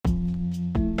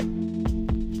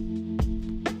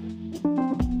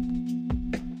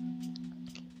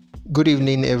Good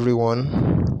evening, everyone.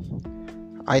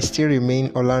 I still remain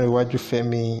Olanrewaju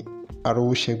Femi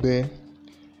Arowosegbe,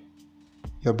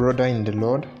 your brother in the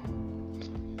Lord.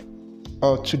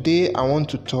 Today, I want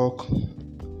to talk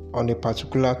on a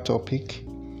particular topic,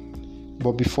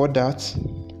 but before that,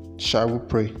 shall we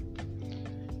pray?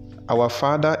 Our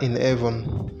Father in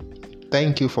heaven,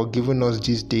 thank you for giving us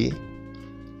this day,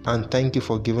 and thank you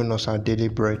for giving us our daily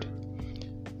bread.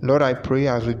 Lord, I pray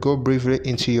as we go briefly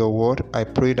into your word, I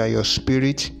pray that your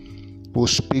spirit will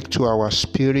speak to our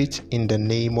spirit in the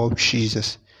name of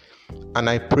Jesus. And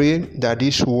I pray that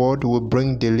this word will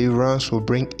bring deliverance, will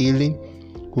bring healing,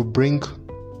 will bring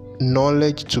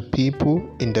knowledge to people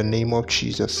in the name of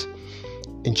Jesus.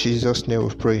 In Jesus' name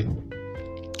we pray.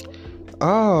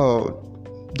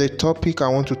 The topic I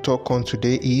want to talk on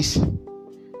today is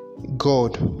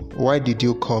God, why did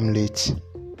you come late?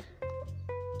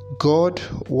 God,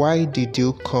 why did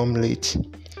you come late?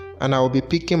 And I will be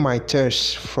picking my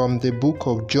text from the book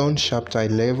of John chapter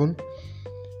 11,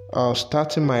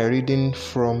 starting my reading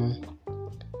from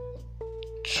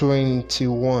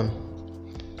 21.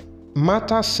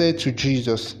 Martha said to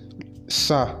Jesus,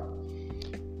 "Sir,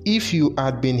 if you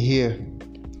had been here,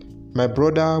 my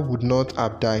brother would not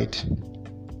have died.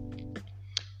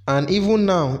 And even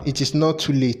now, it is not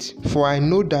too late, for I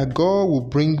know that God will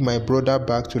bring my brother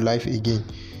back to life again,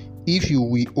 if you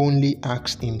will only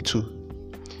ask him to."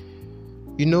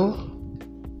 You know,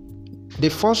 the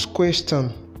first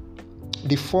question,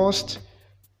 the first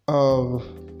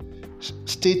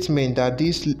statement that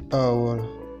this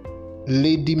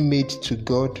lady made to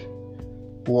God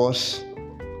was,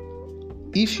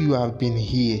 "If you have been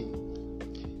here."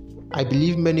 I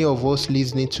believe many of us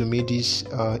listening to me this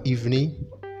evening,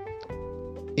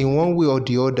 in one way or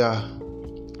the other,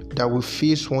 that we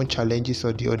face one challenges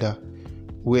or the other.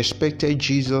 We expected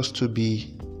Jesus to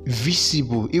be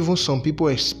visible. Even some people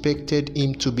expected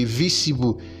him to be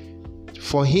visible,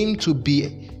 for him to be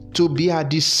at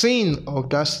the scene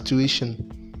of that situation.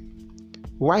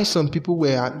 Why some people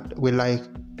were like,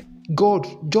 "God,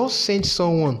 just send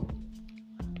someone."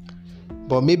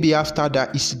 But maybe after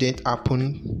that incident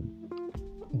happened,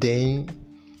 then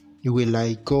you were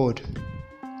like, "God,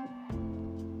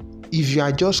 if you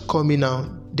are just coming out,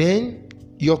 then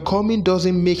your coming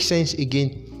doesn't make sense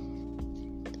again."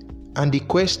 And the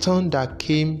question that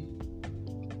came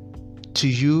to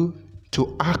you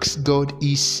to ask God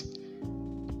is,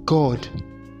 "God,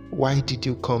 why did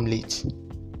you come late?"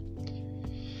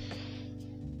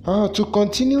 To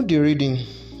continue the reading,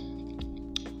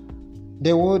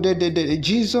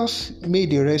 Jesus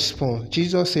made a response.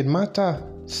 Jesus said, "Martha,"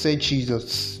 said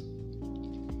Jesus.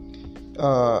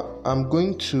 I'm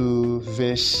going to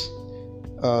verse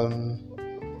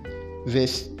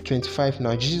 25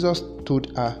 now. Jesus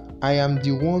told her, "I am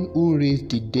the one who raised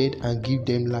the dead and give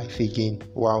them life again."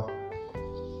 Wow.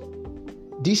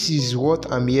 This is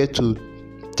what I'm here to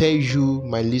tell you,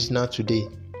 my listener, today.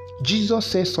 Jesus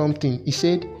said something. He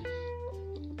said,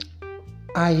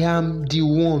 "I am the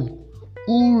one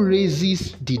who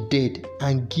raises the dead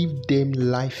and give them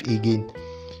life again."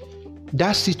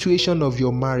 That situation of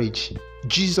your marriage,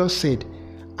 Jesus said,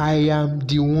 "I am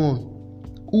the one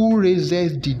who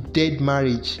raises the dead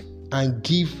marriage and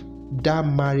give that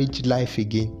marriage life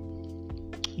again."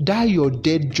 That your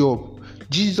dead job,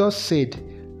 Jesus said,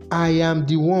 "I am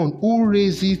the one who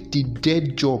raises the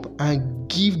dead job and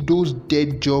give those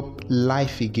dead job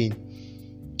life again."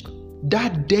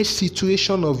 That dead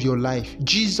situation of your life,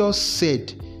 Jesus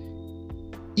said,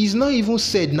 is not even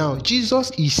said now.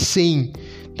 Jesus is saying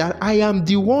that I am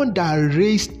the one that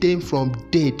raised them from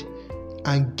dead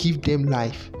and give them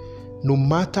life. No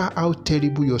matter how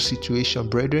terrible your situation,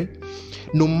 brethren,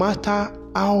 no matter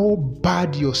how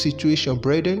bad your situation,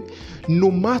 brethren, no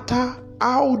matter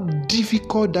how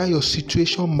difficult that your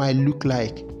situation might look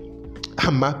like,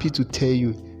 I'm happy to tell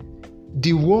you,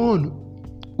 the one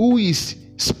who is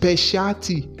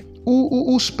specialty,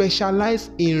 who specializes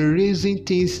in raising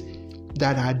things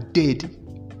that are dead,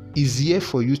 is here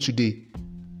for you today,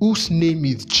 whose name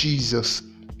is Jesus.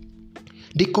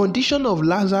 The condition of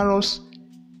Lazarus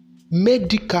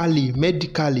medically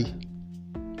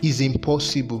is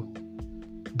impossible,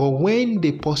 but when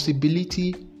the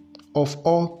possibility of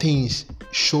all things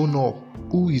shown up,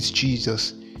 who is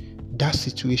Jesus, that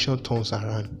situation turns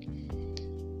around.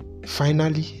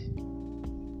 Finally,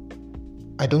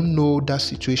 I don't know that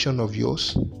situation of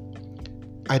yours.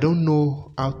 I don't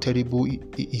know how terrible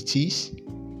it is.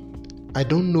 I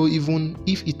don't know even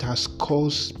if it has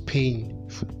caused pain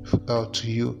to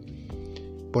you.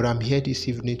 But I'm here this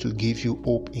evening to give you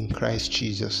hope in Christ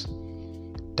Jesus,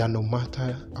 that no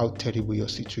matter how terrible your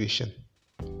situation,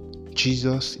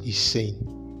 Jesus is saying,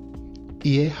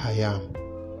 Here I am.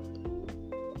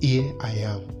 Here I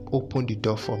am. Open the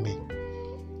door for me.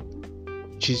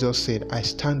 Jesus said, I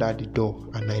stand at the door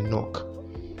and I knock.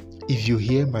 If you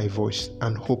hear my voice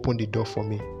and open the door for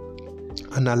me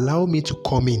and allow me to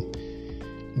come in,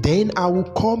 then I will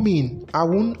come in. I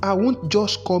won't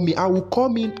just come in. I will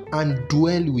come in and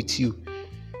dwell with you.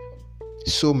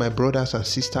 So my brothers and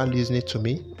sisters listening to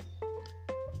me,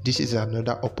 this is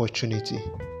another opportunity.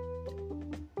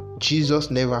 Jesus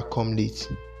never come late.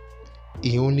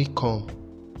 He only come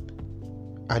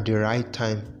at the right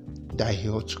time that he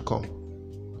ought to come.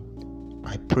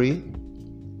 I pray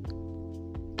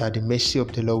that the mercy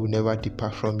of the Lord will never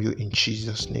depart from you in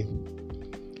Jesus' name.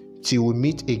 Till we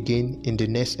meet again in the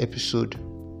next episode,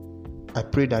 I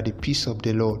pray that the peace of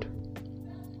the Lord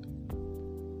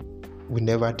will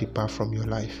never depart from your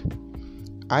life.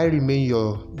 I remain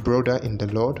your brother in the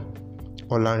Lord,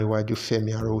 Olanrewaju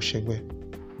Femi Arosegbe.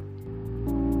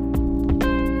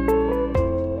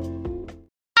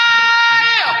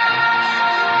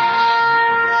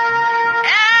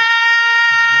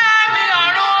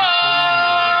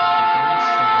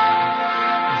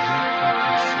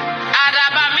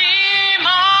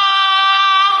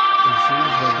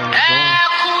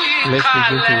 Let's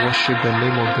begin to worship the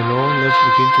name of the Lord. Let's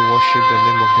begin to worship the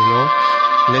name of the Lord.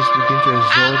 Let's begin to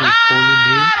exalt his holy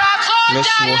name.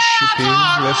 Let's worship him.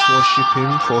 Let's worship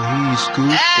him, for he is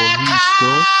good, for he is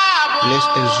God. Let's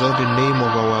exalt the name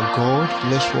of our God.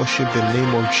 Let's worship the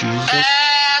name of Jesus.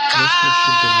 Let's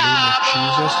worship the name of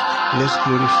Jesus. Let's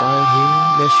glorify him.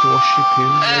 Let's worship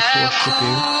him. Let's worship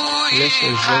him. Let's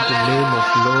exalt the name of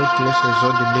the Lord. Let's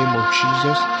exalt the name of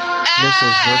Jesus. Let's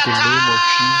exalt the name of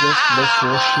Jesus. Let's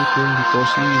worship him because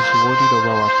he is worthy of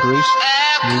our praise.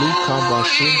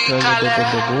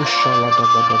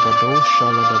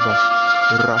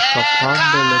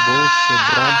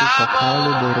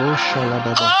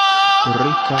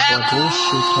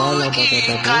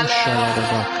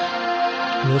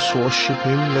 Let's worship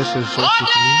him. Let's exalt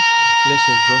his name. Let's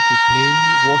exalt his name.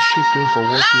 Worship him for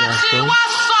what he has done.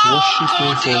 Worship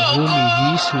him for whom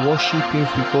he is. Worship him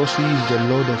because he is the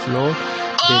Lord of Lords,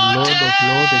 the Lord of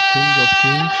Lords, the King of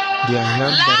Kings, the I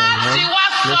am that I am.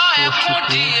 Let's worship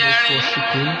him. Let's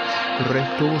worship him.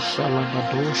 Reto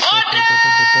salabado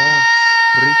shakadadada.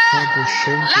 Rika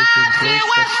boshente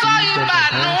kedrosa sida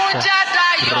dadasha.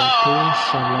 Reto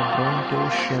salabrando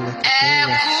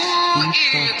shalakadela.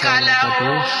 Isha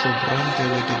talabado sobrante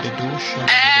vededosha.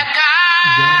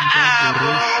 Yanda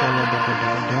borosha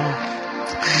labadabada.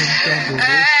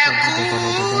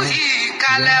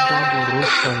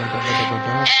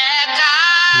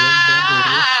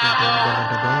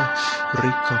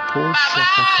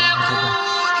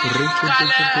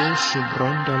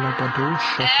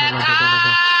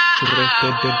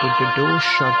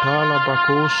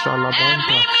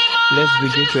 Let's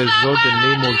begin to exalt the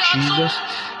name of Jesus.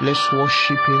 Let's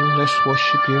worship him. Let's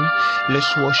worship him.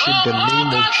 Let's worship the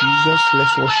name of Jesus.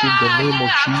 Let's worship the name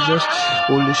of Jesus.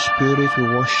 Holy Spirit, we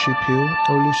worship you.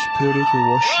 Holy Spirit, we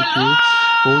worship you.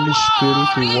 Holy Spirit,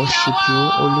 we worship you.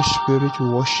 Holy Spirit, we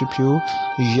worship you.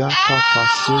 Yaka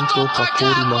pasunto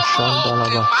kapuri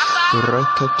mashandalaba.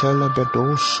 Reketele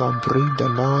bedosa brida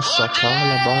nasa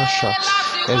talabasha.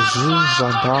 Ezuza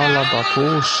dala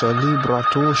bakosa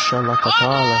libratosha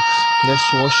lakatala.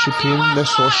 Let's worship him.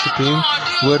 Let's worship him.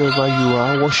 Wherever you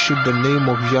are, worship the name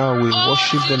of Yahweh.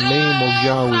 Worship the name of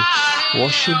Yahweh.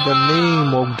 Worship the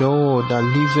name of the Lord that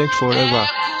liveth forever.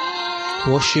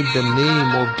 Worship the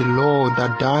name of the Lord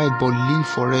that died but live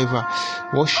forever.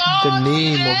 Worship the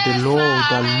name of the Lord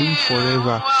that live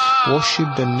forever. Worship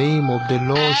the name of the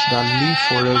Lord that live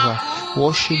forever.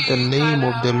 Worship the name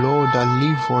of the Lord that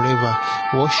live forever.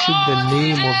 Worship the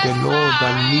name of the Lord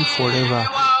that live forever.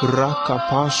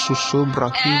 Rakapasu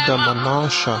sobrakida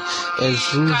manasha.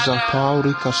 Ezuza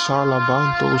pauri kasala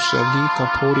banto salika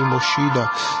pori moshida.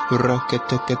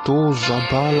 Reketeketo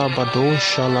zabala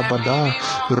badosha labada.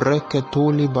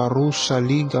 Reketoli barusa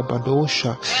liga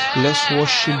badosha. Let's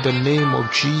worship the name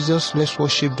of Jesus. Let's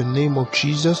worship the name of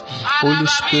Jesus. Holy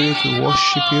Spirit, we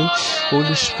worship you.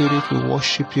 Holy Spirit, we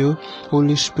worship you.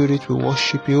 Holy Spirit, we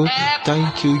worship you.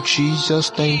 Thank you, Jesus.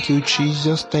 Thank you,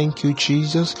 Jesus. Thank you,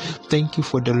 Jesus. Thank you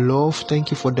for the love. Thank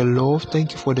you for the love.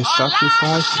 Thank you for the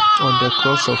sacrifice on the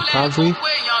cross of Calvary.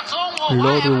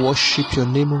 Lord, we worship your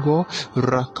name, O God.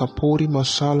 Rakapori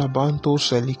masala banto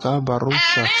selika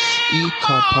barusha.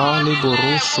 Ikapale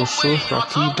boroso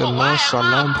sofraki de la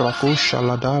salambra kosha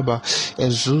ladaba.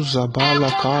 Ezuza bala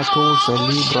kato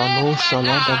zelibra no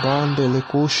shalada bande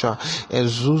lekosha.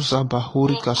 Ezuza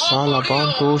bahuri kasala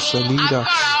banto selida.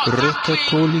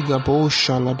 Reketoli gabo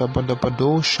shalada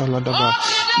badabado shaladaba.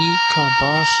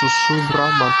 Ikabasu subra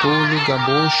matoli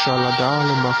gabo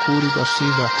shaladale makuri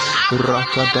basida.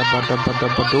 Rakada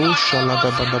badabadabado shalada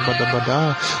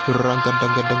badabadabada.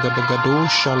 Ragadagadagadagado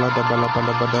shalada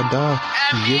balabadabada.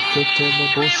 Yekete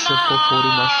boso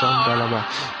kopori mashandalaba.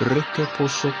 Reke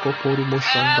poso kopori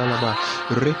moshandalaba.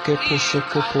 Reke poso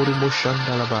kopori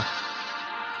moshandalaba.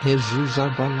 Ezuza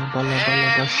bala bala bala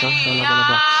bashandala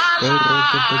balaba.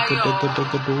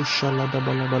 Eregedegedegedegede shalada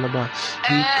bala balaba.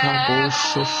 Ikabo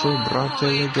soso brate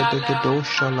legedegede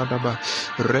shaladaba.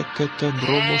 Rekete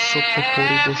bromo soko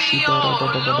pori boshibara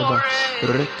badabadaba.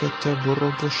 Rekete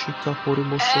brobo shika pori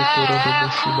mosoto rodo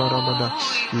boshibara bada.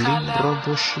 Limbro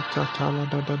boshika tala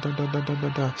da da da da da da da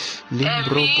da.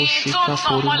 Limbro boshika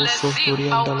pori mosoto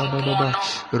riandala da da da.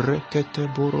 Rekete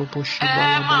boro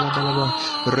boshibala bala balaba.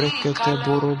 Rekete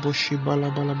boro boshi bala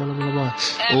bala bala bala.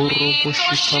 Oro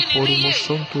boshi kapori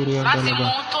mosonturi andalaba.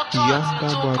 Yanda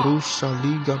barusa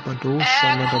liga badosha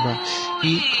ladaba.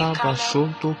 Ika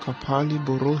basonto kapali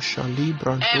borosha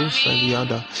libranto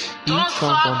saliada. Ika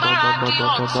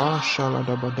baba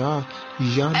shaladabada.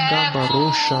 Yanda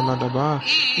barosha ladaba.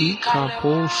 Ika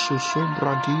po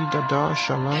susubradi dada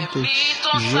shalante.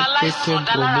 Jekete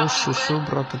bromosu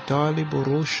subra katali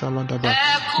borosha ladaba.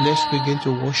 Let's begin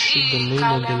to worship the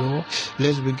name of the Lord.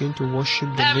 Let's begin to worship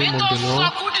the name of the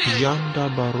Lord. Yanda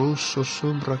baruso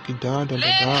subra kidada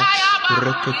dada.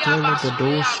 Reketele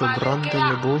bedo sobranda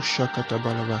lebosha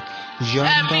katabalaba.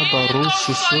 Yanda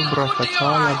baruso subra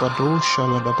katala badosha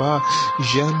ladaba.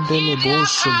 Yande lebo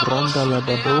sobranda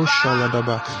labadosha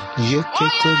ladaba.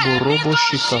 Yekete borobo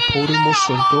shikapuri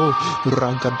mosonto.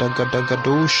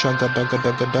 Ragadagadagado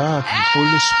gadagadagada.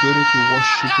 Holy Spirit, we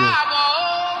worship you.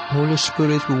 Holy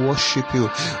Spirit, we worship you.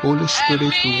 Holy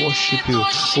Spirit, we worship you.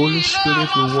 Holy Spirit,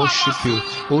 we worship you.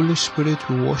 Holy Spirit,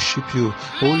 we worship you.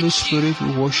 Holy Spirit,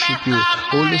 we worship you.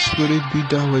 Holy Spirit, be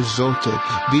thou exalted.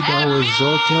 Be thou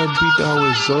exalted. Be thou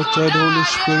exalted. Holy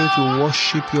Spirit, we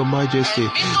worship your majesty.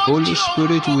 Holy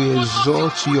Spirit, we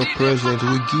exalt your presence.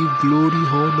 We give glory,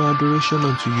 honor, adoration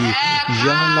unto you.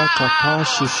 Yala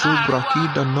kapasu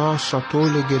subrakida na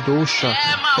satole gedosha.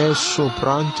 Eso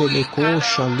brante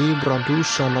lekosha libra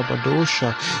dusa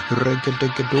labadosha.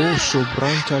 Regedegedoso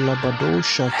brante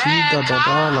labadosha. Tiga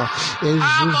badala.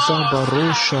 Ezuza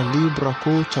barosha libra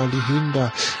kota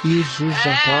lihinda.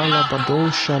 Izuza bala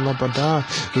badosha labada.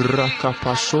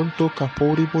 Rakapasonto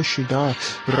kapori boshida.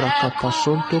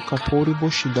 Rakapasonto kapori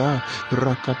boshida.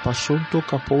 Rakapasonto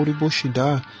kapori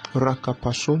boshida.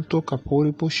 Rakapasonto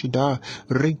kapori boshida.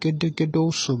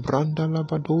 Regedegedoso branda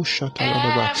labadosha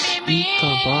talababa.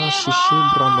 Ikaba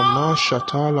susubra manasha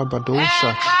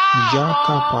talabadosha.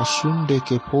 Yaka pasunde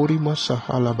kepori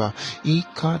masahalaba.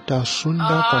 Ika da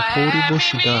sunda kapori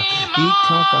boshida.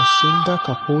 Ika basunda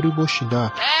kapori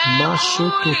boshida.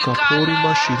 Masoto kapori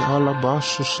mashidala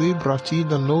basu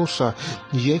sibratina nosa.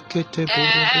 Yekete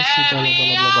boro boshida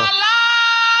labalaba.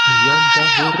 Yanda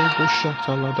borobo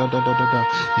shatala da da da da da.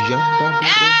 Yanda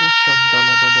borobo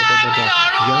shatala da da da da da.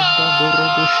 Yanda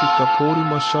borobo shikapori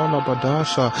masala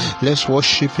badasa. Let's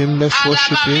worship him. Let's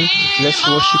worship him. Let's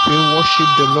worship him. Worship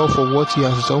the Lord for what he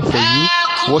has done for you.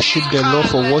 Worship the Lord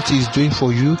for what he is doing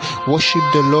for you. Worship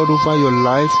the Lord over your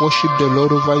life. Worship the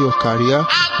Lord over your career.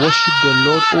 Worship the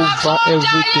Lord over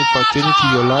everything pertaining to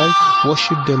your life.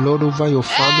 Worship the Lord over your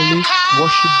family.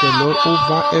 Worship the Lord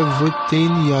over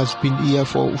everything he has been here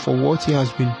for what he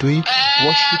has been doing.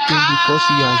 Worship him because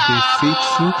he has been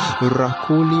faithful.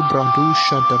 Rakuli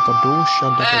bradusha da badosha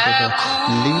da da da da.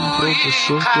 Limbro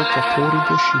besonto kapori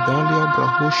boshidalia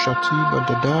brahosha tiba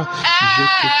da da.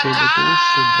 Jekete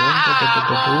ledoso branda da da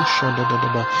da dosha da da da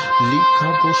da.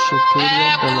 Likabo sotoria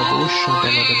da la dosha da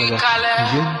da da da.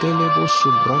 Yendele boso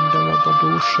branda la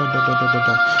badosha da da da da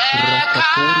da.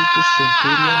 Rakapori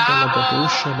bosontoria da la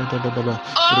badosha da da da da da.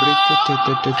 Rekete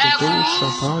te te te dosa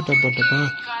ba da ba da ba.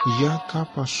 Yaka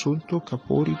pasunto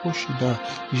kapori boshida.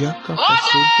 Yaka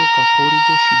pasunto kapori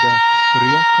boshida.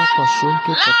 Riaka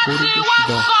pasunto kapori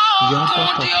boshida. Yada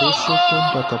kaposo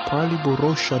tonda kapali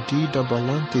borosha dida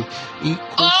balante.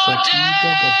 Iko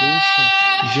satida badosha.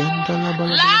 Yanda la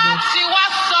balabala.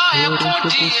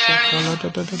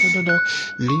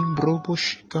 Limbro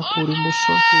boshika pori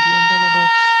mosonto yanda la ba.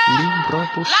 Limbro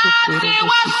boshika pori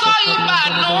mosonto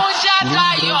yanda la ba.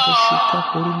 Limbro boshika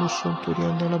pori mosonto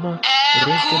yanda la ba.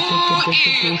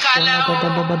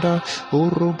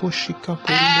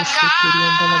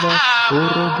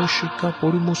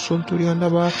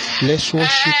 Let's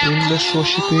worship him, let's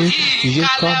worship him.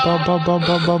 Yeka baba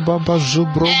baba baba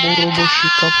zubro morobo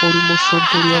shika porimo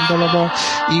sonturi andalaba.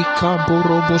 Ika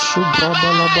borobo subra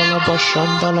balabalaba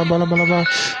shandala balabalaba.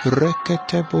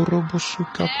 Rekete borobo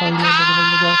suka pali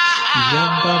andalaba.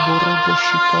 Yanda borobo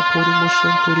shika porimo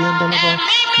sonturi andalaba.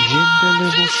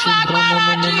 Yendelebo subra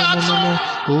na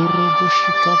orobo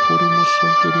shika porimo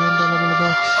sonturi andalaba.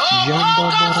 Yanda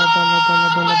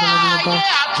balabalaba.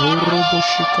 Orobo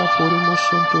shika porimo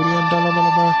sonturi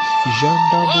andalaba.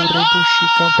 Yanda borobo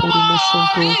shika porimo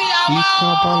sonto. Ika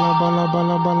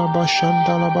balabalaba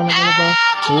shandala balabalaba.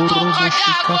 Orobo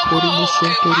shika porimo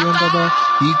sonturi andalaba.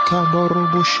 Ika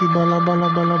borobo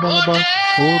shibalabalaba.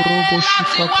 Orobo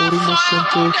shika porimo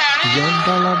sonto.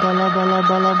 Yandala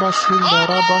balabalaba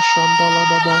sundaraba shandala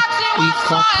baba.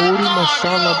 Ika pori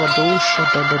masala badosha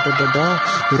da.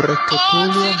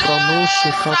 Reketolia branoso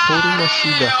kapori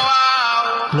mashida.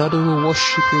 Daddy, we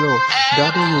worship you, Lord.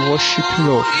 Daddy, we worship you,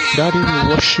 Lord. Daddy, we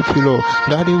worship you, Lord.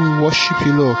 Daddy, we worship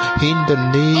you, Lord. In the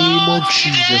name of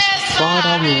Jesus.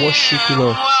 Father, we worship you,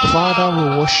 Lord. Father, we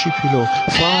worship you, Lord.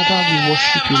 Father, we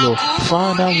worship you, Lord.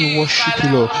 Father, we worship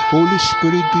you, Lord. Holy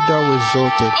Spirit, be thou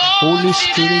exalted. Holy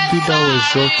Spirit, be thou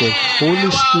exalted.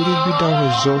 Holy Spirit, be thou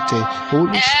exalted.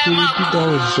 Holy Spirit, be thou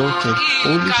exalted.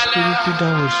 Holy Spirit, be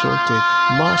thou exalted.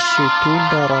 Maso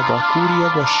tunda rabakuria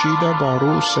bashida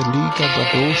barosa liga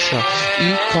badosha.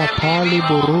 Ika pali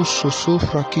boroso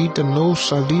sofra kita no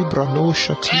salibra no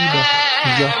shatina.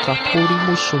 Yakapori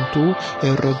musuntu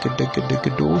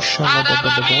eregedegedegedosha la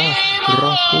dadadaba.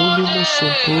 Rapoli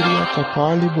musunturia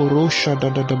kapali borosha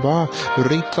dadadaba.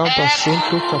 Rika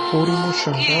basunto kapori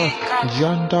mushanda.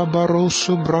 Yanda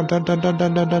baroso brada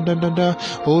dadadadadadada.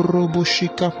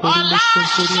 Oroboshika pori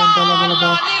musunturi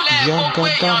andalabalaba.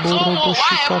 Yagada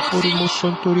boroboshika pori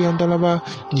musunturi andalaba.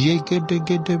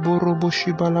 Yegedegede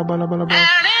boroboshi balabalaba.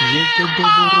 Yegede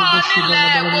boroboshi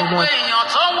balabalaba.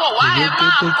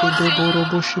 Yegede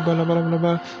boroboshi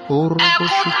balabalaba.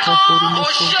 Oroboshika pori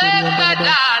musunturi andalaba.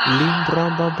 Limbra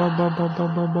baba baba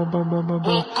baba baba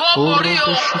baba.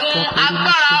 Oroboshika pori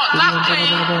musunturi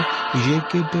andalaba.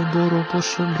 Yegede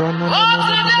boroboshi brana.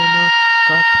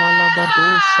 Kapala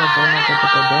badosha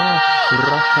balababa.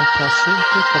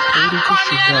 Rakatasunto kapori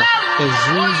kushida.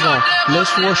 Ezuza.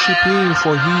 Let's worship him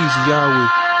for he is Yahweh.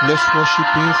 Let's worship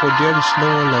him for there is no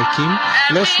one like him.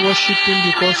 Let's worship him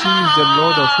because he is the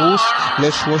Lord of hosts.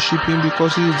 Let's worship him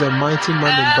because he is the mighty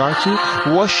man in battle.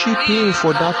 Worship him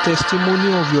for that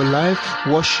testimony of your life.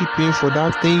 Worship him for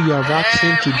that thing you have asked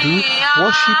him to do.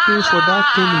 Worship him for that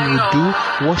thing he will do.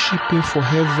 Worship him for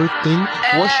everything.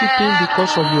 Worship him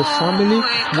because of your family.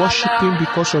 Worship him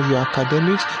because of your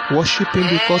academics. Worship him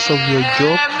because of your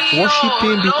job. Worship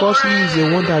him because he is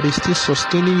the one that is still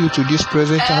sustaining you to this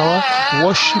present hour.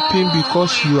 Worship him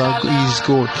because you are his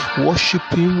God. Worship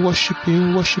him, worship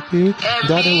him, worship him.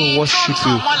 Daddy will worship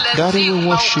you. Daddy will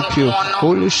worship you.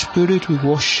 Holy Spirit will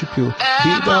worship you.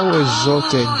 Be thou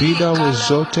exalted, be thou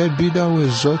exalted, be thou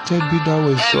exalted, be thou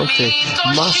exalted.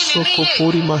 Maso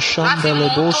kopori mashanda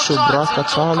leboso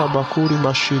brakatala bakuri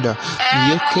mashida.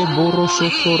 Yeke boroso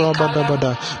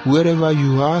torabadabada. Wherever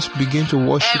you are, begin to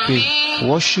worship him.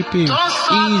 Worship him.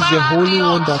 He is the Holy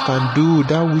One that can do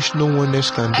that which no one else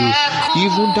can do.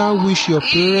 Even that which your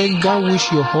parent, that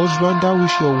which your husband, that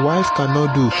which your wife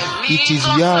cannot do. It is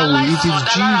Yahweh, it is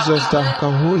Jesus that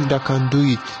can do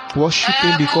it. Worship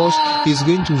him because he's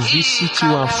going to visit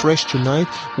you afresh tonight.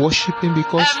 Worship him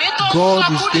because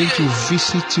God is going to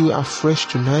visit you afresh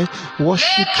tonight.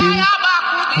 Worship him.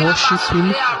 Worship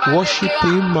him, worship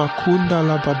him. Makunda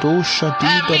labadosha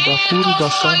dida bakuri da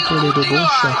santo le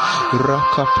debosha.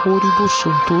 Rakapori bo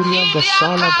sunturia da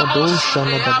sala badosha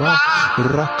la daba.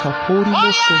 Rakapori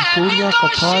bo sunturia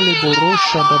kapale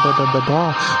borosha da ba.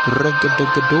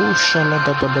 Regadadosha la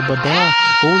da.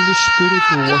 Holy Spirit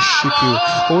will worship you.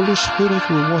 Holy Spirit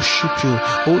will worship you.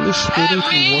 Holy Spirit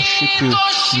will worship you.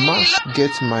 Must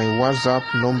get my WhatsApp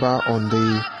number on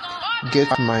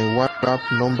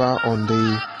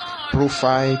the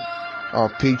profile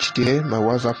page there. My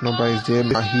WhatsApp number is there.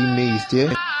 My email is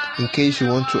there. In case you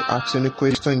want to ask any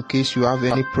question, in case you have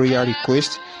any prayer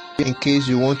request, in case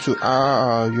you want to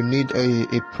you need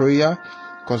a prayer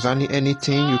concerning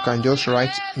anything, you can just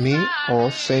write me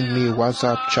or send me a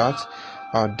WhatsApp chat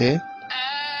there.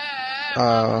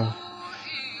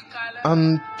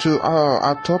 And to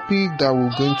our topic that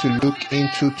we're going to look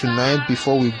into tonight,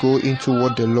 before we go into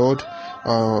what the Lord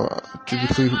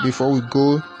before we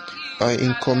go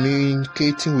in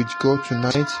communicating with God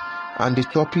tonight, and the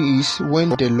topic is when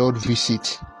the Lord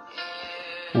visits.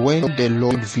 when the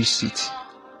Lord visits.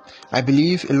 I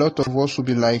believe a lot of us will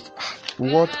be like,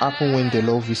 what happened when the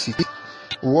Lord visits?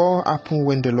 What happened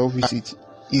when the Lord visits?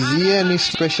 Is there any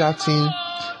special thing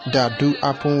that do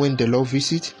happen when the Lord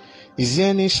visits? Is there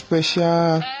any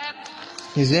special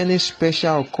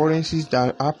occurrences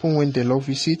that happen when the Lord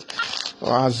visits?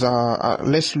 As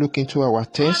let's look into our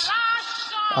text.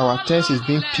 Our text is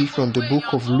being picked from the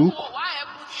book of Luke,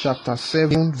 chapter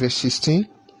 7, verse 16.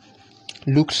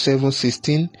 Luke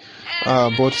 7:16.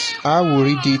 But I will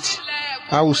read it.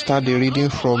 I will start the reading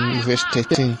from verse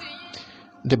 13.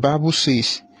 The Bible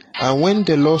says, "And when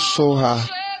the Lord saw her,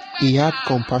 he had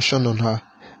compassion on her,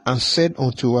 and said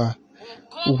unto her,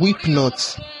 Weep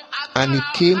not. And he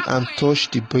came and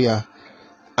touched the bier,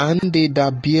 and they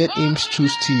that bare him stood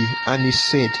still. And he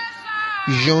said,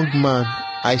 Young man,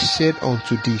 I said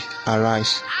unto thee,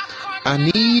 arise.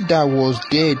 And he that was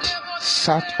dead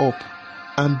sat up,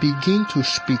 and began to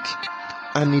speak,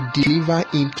 and he delivered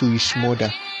him to his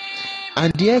mother.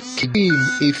 And there came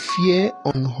a fear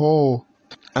on her,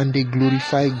 and they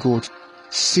glorified God,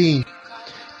 saying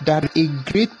that a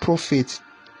great prophet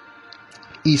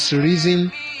is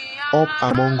risen up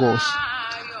among us,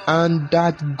 and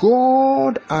that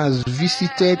God has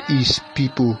visited his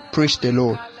people." Praise the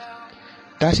Lord.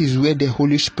 That is where the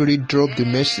Holy Spirit dropped the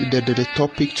message, the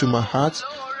topic to my heart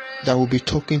that we'll be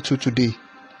talking to today.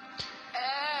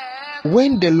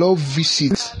 When the Lord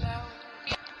visits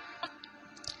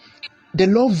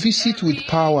with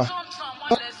power.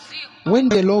 When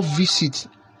the Lord visits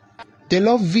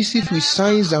with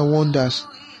signs and wonders.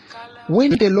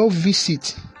 When the Lord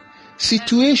visits,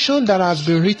 situation that has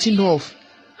been written off,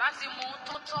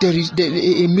 there is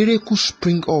a miracle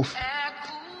spring off.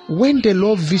 When the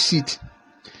Lord visits,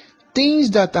 things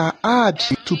that are hard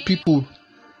to people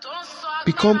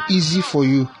become easy for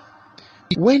you.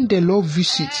 When the Lord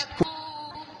visits,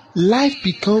 life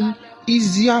becomes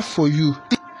easier for you.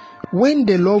 When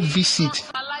the Lord visits,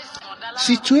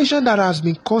 situation that has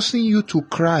been causing you to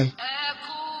cry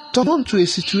turn to a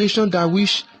situation that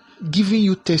wish giving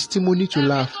you testimony to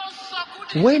laugh.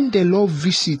 When the Lord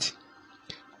visits,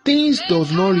 things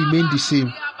does not remain the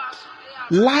same.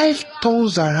 Life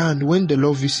turns around when the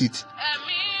Lord visits.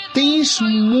 Things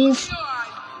move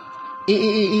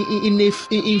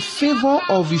in favor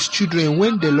of his children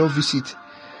when the Lord visits.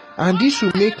 And this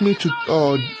will make me to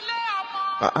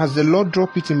as the Lord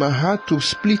drop it in my heart, to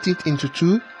split it into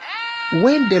two.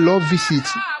 When the Lord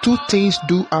visits, two things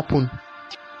do happen.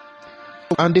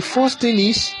 And the first thing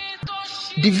is,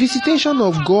 the visitation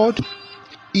of God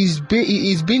is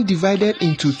being divided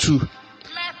into two.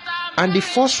 And the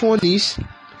first one is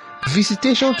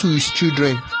visitation to his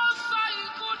children,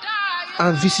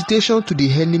 and visitation to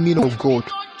the enemy of God.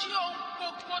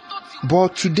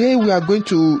 But today we are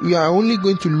only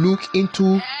going to look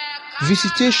into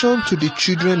visitation to the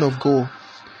children of God.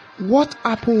 What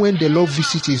happened when the Lord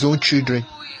visits his own children?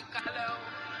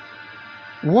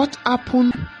 What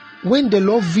happened when the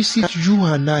Lord visits you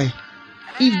and I?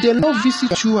 If the Lord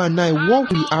visits you and I,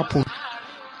 what will happen?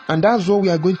 And that's what we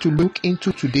are going to look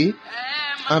into today.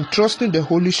 I'm trusting the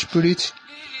Holy Spirit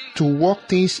to work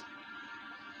things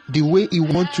the way he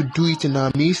wants to do it in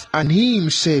our midst, and he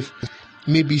himself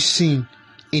may be seen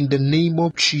in the name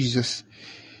of Jesus.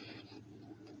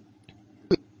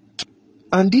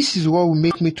 And this is what will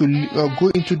make me to go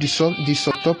into the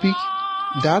subtopic,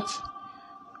 that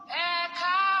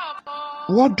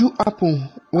what do happen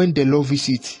when the Lord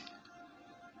visits.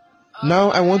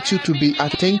 Now I want you to be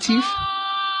attentive,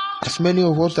 as many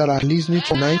of us that are listening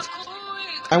tonight.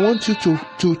 I want you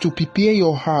to prepare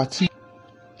your heart,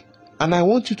 and I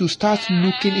want you to start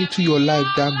looking into your life,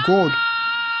 that God,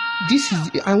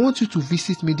 I want you to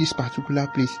visit me this particular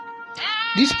place,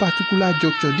 this particular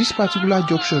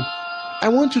junction. I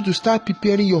want you to start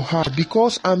preparing your heart,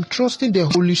 because I'm trusting the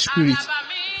Holy Spirit,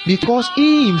 because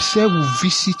he himself will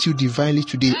visit you divinely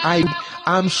today.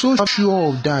 I'm so sure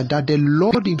of that the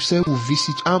Lord himself will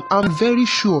visit. I'm very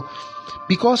sure,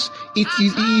 because it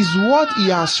is what he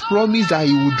has promised that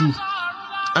he will do.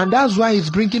 And that's why he's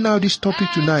bringing out this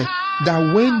topic tonight, that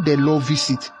when the Lord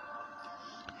visits,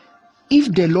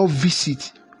 if the Lord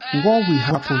visits, what will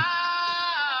happen?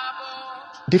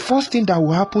 The first thing that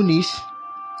will happen is,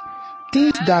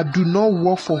 things that do not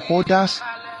work for others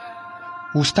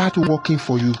will start working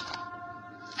for you.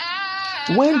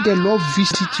 When the Lord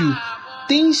visits you,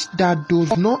 things that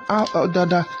does not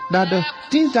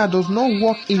things that does not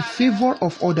work in favor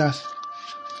of others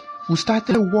will start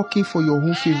working for your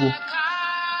own favor.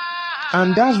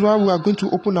 And that's why we are going to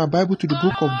open our Bible to the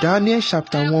book of Daniel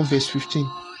chapter 1 verse 15.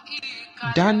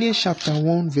 Daniel chapter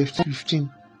 1 verse 15.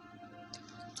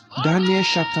 Daniel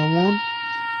chapter 1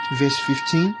 verse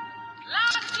 15.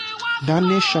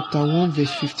 Daniel chapter 1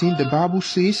 verse 15, the Bible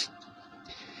says,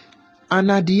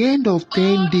 "And at the end of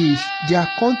 10 days, their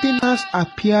countenance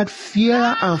appeared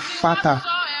fairer and fatter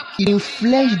in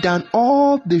flesh than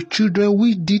all the children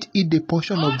which did eat the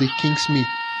portion of the king's meat."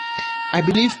 I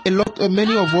believe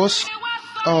many of us,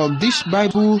 this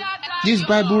Bible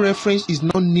reference is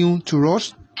not new to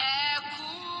us.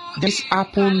 This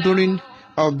happened during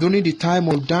the time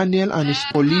of Daniel and his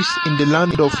police in the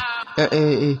land of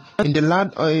in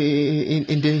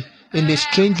the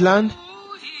strange land,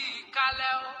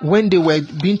 when they were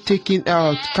being taken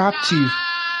out captive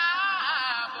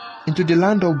into the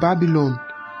land of Babylon.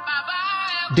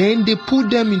 Then they put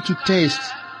them into test.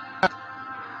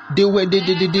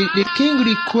 The king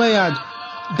required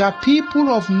that people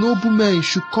of noblemen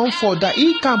should come forth, that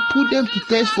he can put them to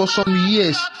test for some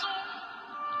years.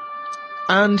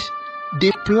 And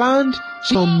they planned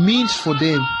some means for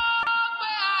them.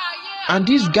 And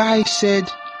this guy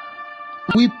said,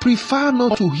 "We prefer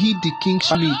not to eat the king's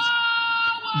meat.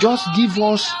 Just give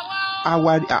us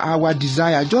our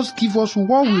desire. Just give us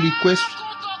what we request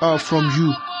from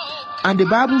you." And the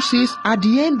Bible says, at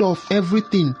the end of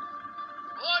everything,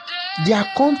 their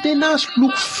countenance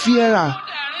looked fairer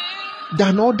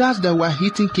than others that were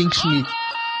eating king's meat.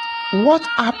 What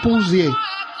happens here?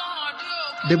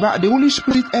 The Holy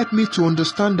Spirit helped me to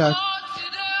understand that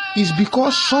is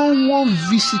because someone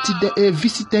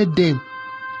visited them.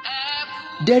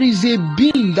 There is a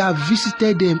being that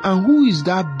visited them. And who is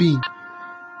that being?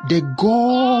 The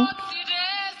God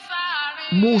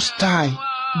Most High.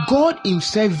 God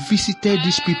himself visited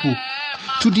these people.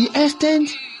 To the extent,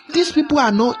 these people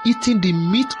are not eating the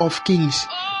meat of kings.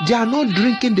 They are not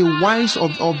drinking the wines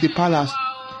of the palace.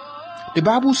 The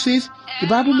Bible says, the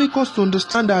Bible makes us to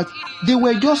understand that they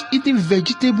were just eating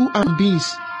vegetable and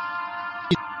beans.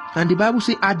 And the Bible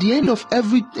says, at the end of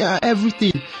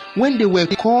everything, when they were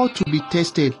called to be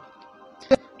tested,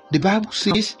 the Bible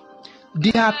says,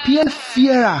 they appear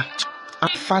fairer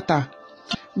and fatter.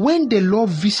 When the Lord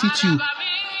visits you,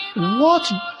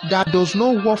 what that does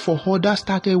not work for others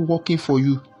started working for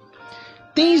you.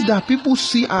 Things that people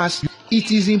see as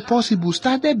it is impossible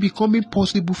started becoming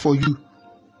possible for you.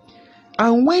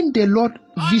 And when the Lord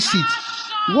visits,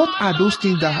 what are those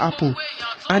things that happen?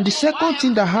 And the second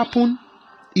thing that happen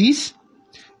is,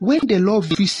 when the Lord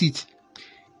visits,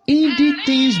 hidden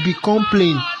things become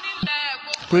plain.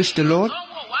 Praise the Lord.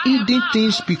 Hidden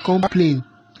things become plain.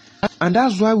 And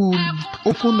that's why we will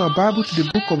open our Bible to the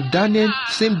book of Daniel,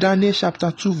 same Daniel chapter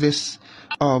 2 verse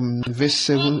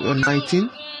 19.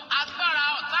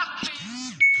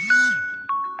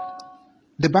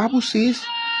 The Bible says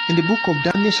in the book of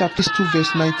Daniel chapter 2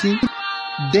 verse 19,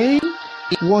 "Then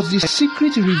was the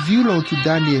secret revealed unto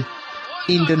Daniel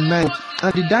in the night,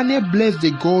 and the Daniel blessed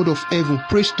the God of heaven."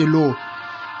 Praise the Lord.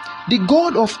 The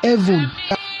God of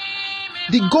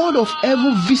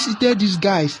heaven visited these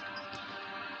guys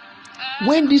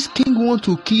when this king wanted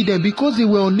to kill them, because they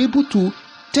were unable to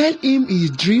tell him his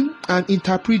dream and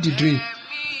interpret the dream.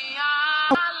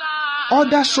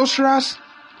 Other sorcerers,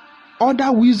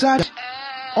 other wizards,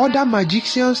 other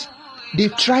magicians,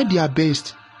 they've tried their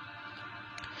best.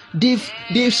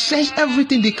 They've searched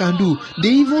everything they can do. They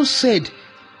even said,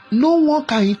 no one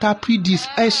can interpret this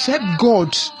except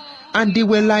God. And they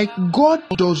were like, God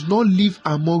does not live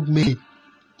among men.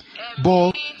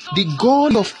 But the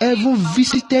God of heaven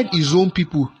visited his own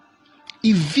people.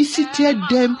 He visited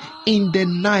them in the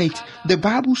night. The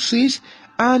Bible says,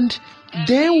 and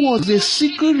there was a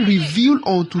secret revealed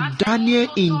unto Daniel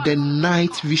in the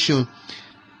night vision.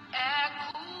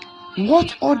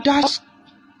 What other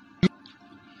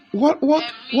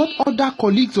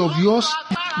colleagues of yours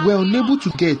were unable to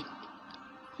get?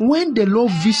 When the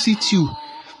Lord visits you,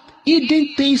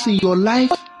 hidden things in your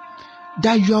life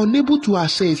that you are unable to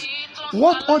access,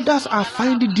 what others are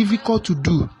finding difficult to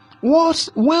do, once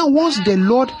the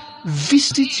Lord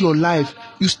visits your life,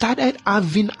 you started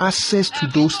having access to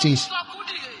those things.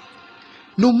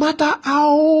 No matter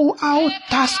how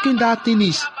tasking that thing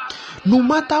is, no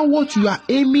matter what you are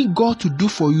aiming God to do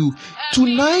for you,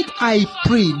 tonight I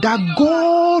pray that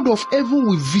God of heaven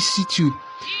will visit you.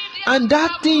 And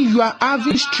that thing you are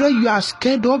having strength, you are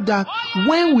scared of, that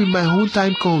when will my own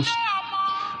time comes?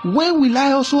 When will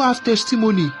I also have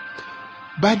testimony?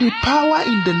 By the power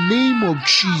in the name of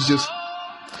Jesus,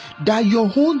 that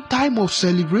your own time of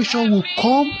celebration will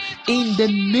come in the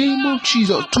name of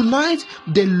Jesus. Tonight,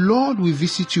 the Lord will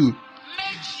visit you.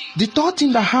 The third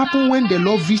thing that happens when the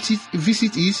Lord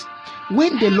visit is,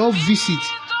 when the Lord visits,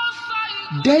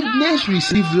 deadness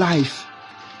receive life.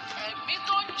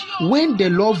 When the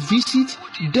Lord visits,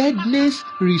 deadness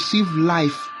receive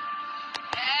life.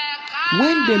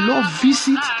 When the Lord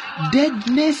visits,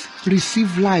 deadness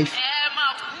receive life.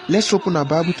 Let's open our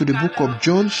Bible to the book of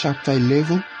John chapter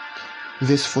 11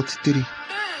 verse 43.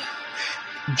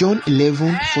 John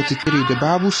 11:43. The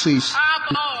Bible says,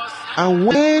 and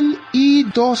when he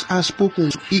thus had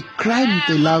spoken, he cried with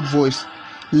a loud voice,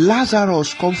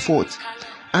 Lazarus, come forth.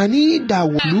 And he that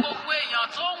would look,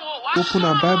 open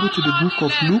our Bible to the book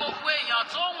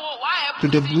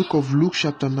of Luke,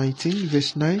 chapter 19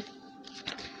 verse 9.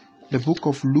 The book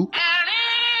of Luke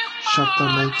chapter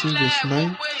 19 verse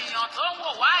 9.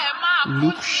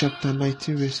 Luke chapter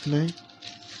 19 verse 9.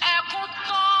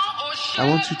 I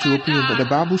want you to open it, but the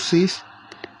Bible says,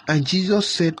 and Jesus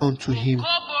said unto him,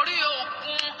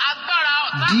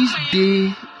 this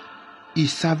day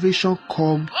is salvation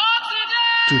come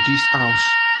to this house,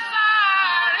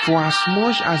 for as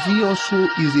much as he also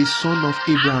is a son of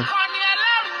Abraham.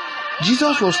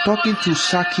 Jesus was talking to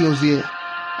Zacchaeus here.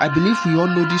 I believe we all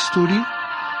know this story.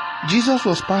 Jesus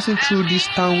was passing through this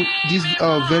town this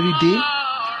very day,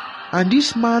 and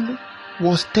this man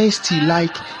was thirsty,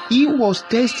 like he was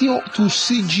thirsty to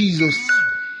see Jesus.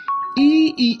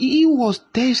 He was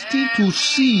thirsty to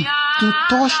see, to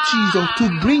touch Jesus, to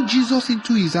bring Jesus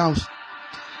into his house.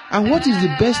 And what is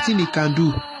the best thing he can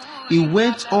do? He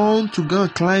went on to go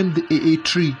and climb a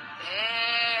tree.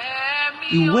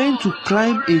 He went to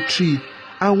climb a tree.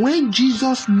 And when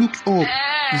Jesus looked up,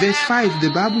 verse 5,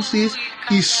 the Bible says,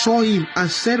 he saw him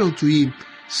and said unto him,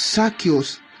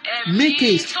 Zacchaeus, make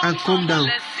haste and come down,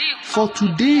 for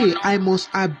today I must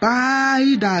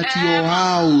abide at your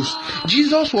house.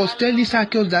 Jesus was telling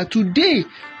Zacchaeus that today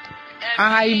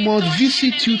I must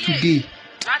visit you today.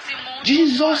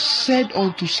 Jesus said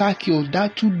unto Zacchaeus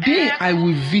that today I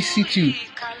will visit you.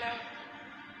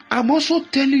 I'm also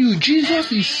telling you,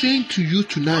 Jesus is saying to you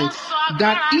tonight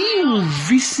that he will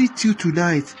visit you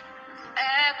tonight.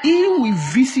 He will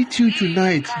visit you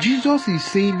tonight. Jesus is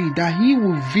saying it, that he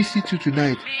will visit you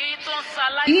tonight.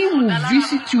 He will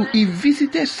visit you. He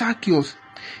visited Zacchaeus.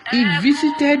 He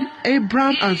visited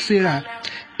Abraham and Sarah.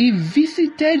 He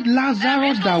visited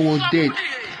Lazarus that was dead.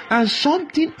 And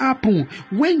something happened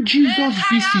when Jesus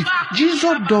visits.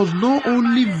 Jesus does not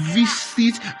only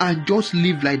visit and just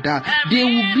live like that. There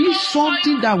will be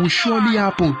something that will surely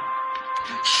happen.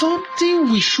 Something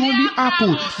will surely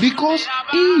happen, because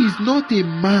he is not a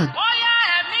man.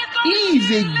 He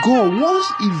is a God.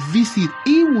 Once he visits,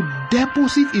 he will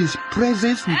deposit his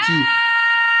presence with you.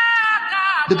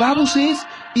 The Bible says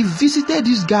he visited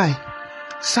this guy,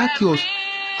 Zacchaeus,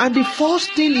 and the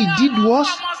first thing he did was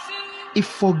he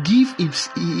forgave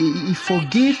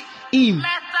him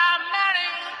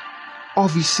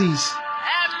of his sins.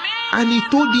 And he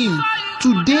told him,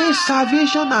 today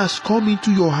salvation has come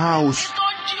into your house.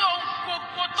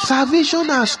 Salvation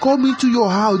has come into your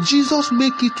house. Jesus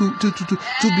make it to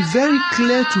be very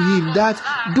clear to him that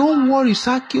don't worry,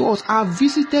 Zacchaeus, I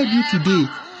visited you today.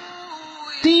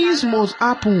 Things must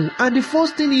happen. And the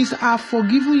first thing is, I've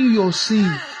forgiven you your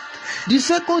sin. The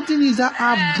second thing is that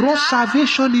I've brought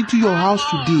salvation into your house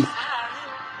today.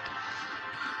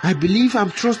 I believe,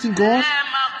 I'm trusting God.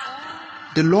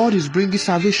 The Lord is bringing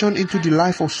salvation into the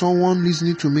life of someone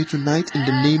listening to me tonight in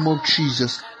the name of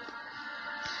Jesus.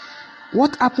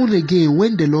 What happened again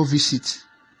when the Lord visits?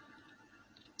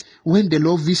 When the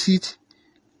Lord visits,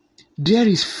 there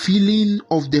is feeling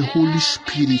of the Holy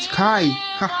Spirit.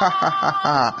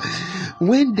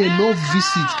 When the Lord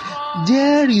visits,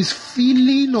 there is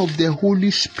feeling of the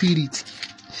Holy Spirit.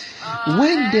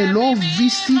 When the Lord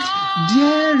visits,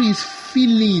 there is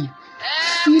feeling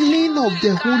of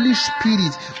the Holy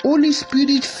Spirit. Holy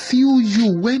Spirit fill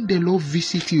you when the Lord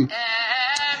visits you.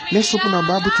 Let's open our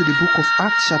Bible to the book of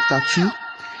Acts chapter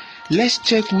 2. Let's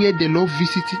check where the Lord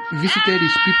visited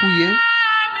his people here.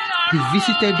 He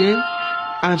visited them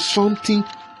and something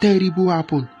terrible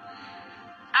happened.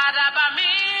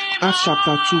 Acts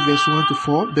chapter 2 verse 1 to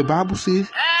 4. The Bible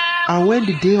says, and when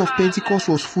the day of Pentecost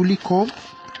was fully come,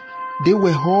 they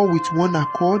were all with one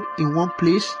accord in one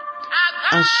place,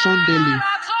 and suddenly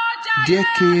there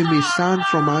came a sound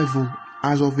from heaven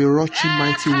as of a rushing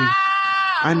mighty wind,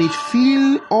 and it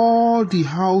filled all the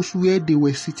house where they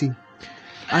were sitting.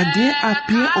 And there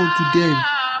appeared unto them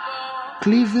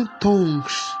cleaving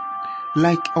tongues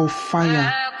like of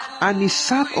fire, and it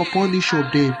sat upon each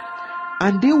of them.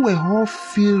 And they were all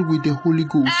filled with the Holy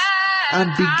Ghost,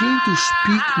 and began to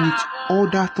speak with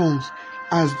other tongues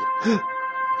as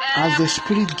the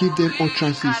Spirit gave them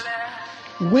utterances.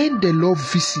 When the Lord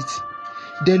visits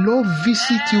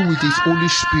you with His Holy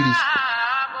Spirit.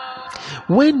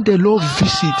 When the Lord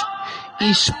visits,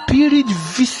 His Spirit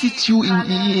visits you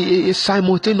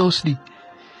simultaneously.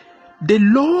 The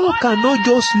Lord cannot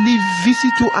just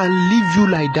visit you and leave you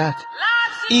like that.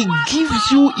 He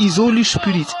gives you His Holy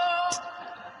Spirit.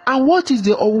 And what is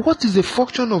the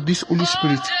function of this Holy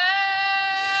Spirit?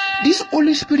 This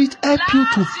Holy Spirit helps you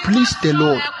to please the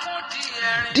Lord.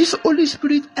 This Holy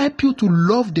Spirit helps you to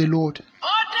love the Lord.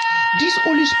 This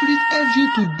Holy Spirit helps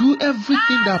you to do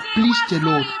everything that pleases the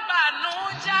Lord.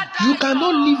 You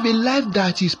cannot live a life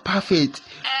that is perfect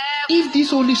if this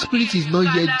Holy Spirit is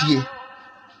not yet there.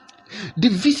 The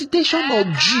visitation of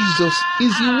Jesus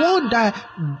is the one that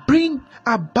brings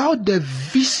about the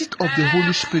visit of the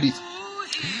Holy Spirit.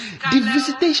 The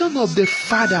visitation of the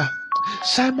Father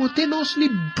simultaneously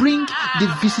brings the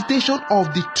visitation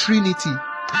of the Trinity,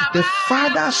 the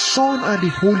Father, Son, and the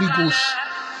Holy Ghost.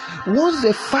 Once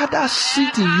the Father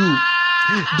sits in you,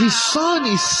 the Son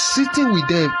is sitting with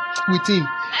him.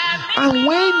 And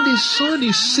when the Son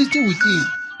is sitting with him,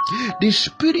 the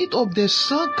Spirit of the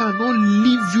Son cannot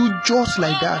leave you just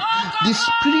like that. The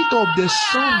Spirit of the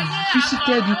Son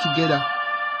visited you together.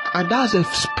 And that's the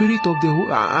Spirit of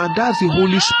and that's the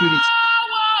Holy Spirit.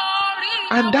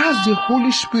 And that's the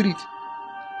Holy Spirit.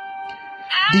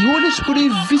 The Holy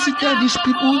Spirit visited these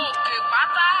people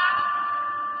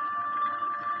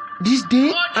this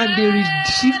day, and they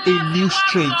received a new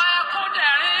strength.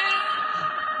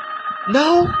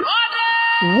 Now,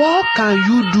 what can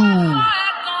you do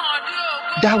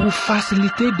that will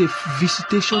facilitate the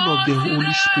visitation of the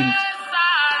Holy Spirit?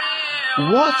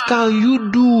 What can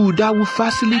you do that will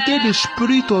facilitate the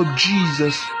Spirit of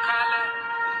Jesus?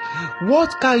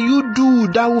 What can you do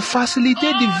that will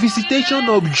facilitate the visitation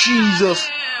of Jesus?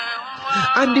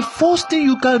 And the first thing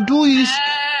you can do is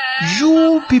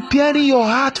you preparing your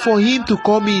heart for Him to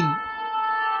come in.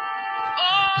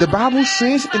 The Bible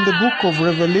says in the book of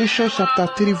Revelation chapter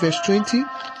 3 verse 20,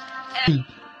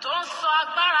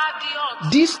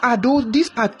 these are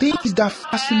things that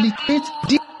facilitate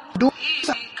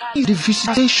the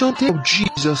visitation of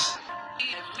Jesus.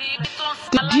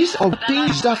 These are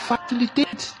things that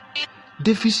facilitate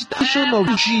the visitation of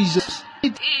Jesus.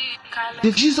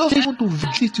 The Jesus want to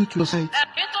visit you to your sight.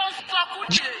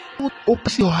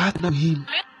 Open your heart to Him.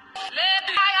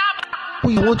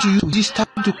 When you want to use this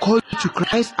time to call you to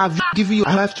Christ, have you given your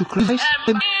life to Christ?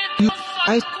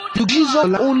 Jesus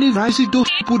only visits those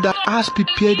people that has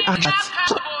prepared hearts.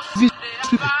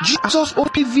 Jesus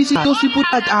only visits those people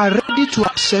that are ready to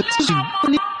accept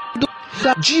Him.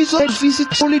 Jesus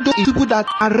visits only those people that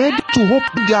are ready to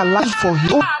open their lives for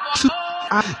Him.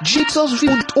 Jesus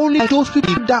visits only those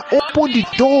people that open the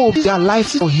door of their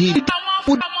lives for Him.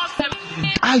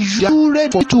 Are you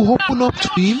ready to open up to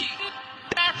Him?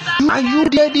 Are you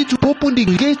ready to open the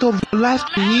gate of your life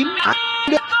to Him?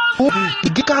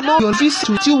 He cannot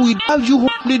visit you without you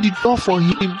opening the door for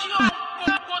Him.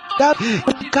 That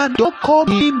He cannot come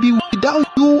in without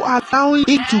you allowing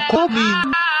Him to come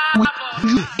in.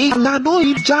 He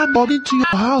cannot jump into your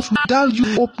house without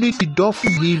you opening the door for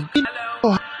Him.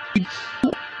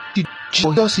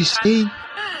 Jesus is saying,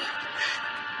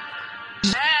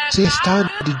 say, stand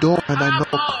at the door and I knock.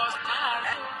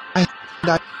 I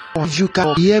that if you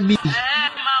can hear me,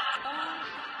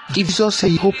 Jesus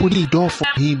said, open the door for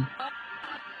Him.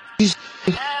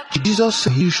 Jesus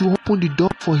said, you should open the door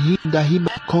for Him that He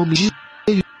might come in.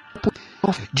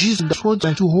 Jesus wants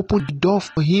to open the door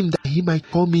for Him that He might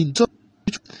come in. So,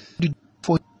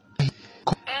 for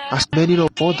as many of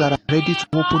us that are ready to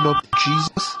open up to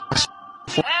Jesus,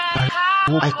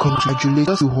 I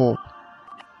congratulate you all.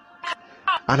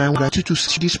 And I want you to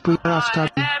see this prayer after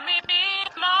me.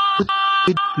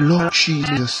 Lord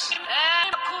Jesus,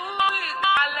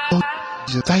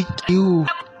 thank you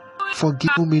for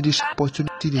giving me this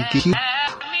opportunity to give you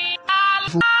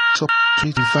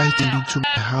inviting me to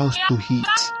my house to eat.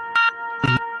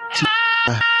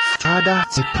 Father,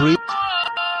 I pray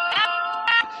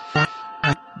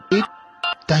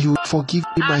that you forgive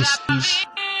me my sins.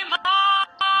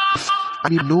 I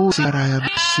know that I am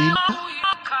a sinner.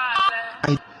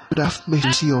 I have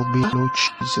mercy on me, Lord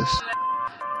Jesus.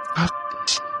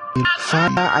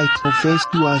 Father, I confess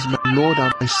you as my Lord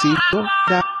and my Savior.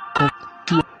 That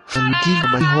you forgive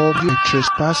my all my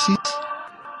trespasses.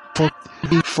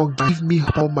 Forgive me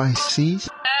all my sins.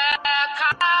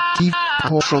 Give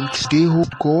me from today, oh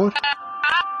God.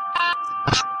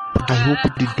 I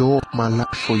open the door of my life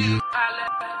for you.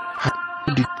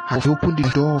 I open the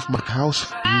door of my house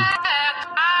for you.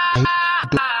 I open the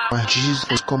door of my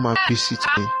Jesus, come and visit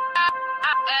me.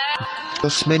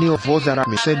 Just many of us that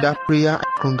have said that prayer, I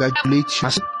congratulate you.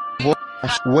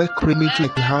 As welcome me to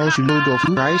the house, Lord of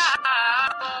Christ.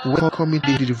 Welcome me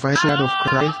to the divine side of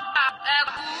Christ.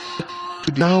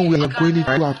 Now we are going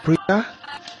into our prayer.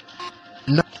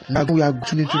 Now we are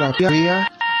going into that prayer.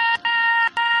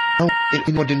 Now,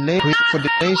 for the next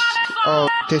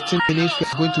 13 minutes, we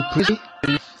are going to pray.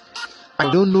 I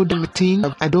don't know the thing.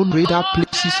 I don't read that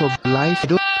places of life.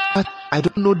 I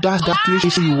don't know that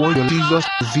situation you want your Jesus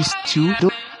to visit you.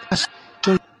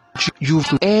 You've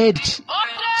heard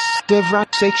several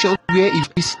sections where he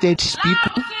visited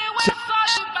people.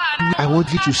 I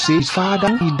want you to say, Father,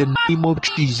 in the name of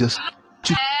Jesus,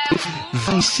 to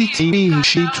visit me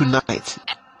again tonight.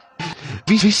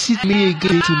 Visit me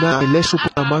again tonight. Let's open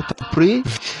our mouth and pray.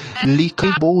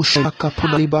 Oh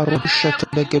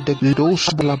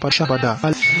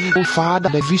Father,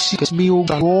 visit me, oh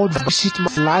God, visit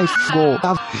my life, God.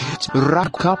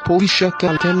 Visit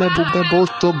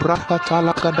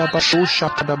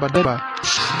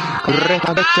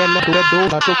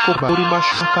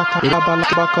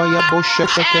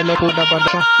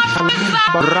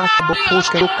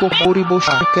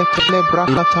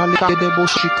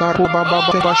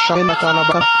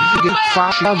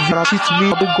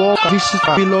me, oh God, visit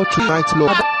me, Lord, tonight,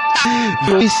 Lord.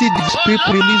 Visit these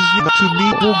people, release you to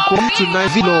me, oh God,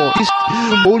 tonight, Lord.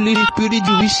 Holy Spirit,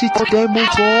 visit them, oh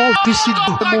God, visit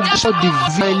them, oh God,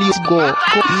 divinely, oh God.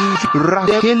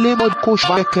 Rakele modkosh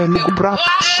vakele gubra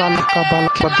salakabala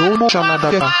padomo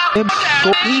shalada em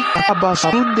to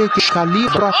abasunde kali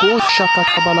brako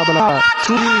shakabala bala.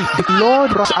 The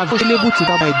Lord is available to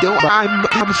my door.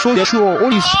 I'm so sure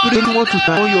Holy Spirit want to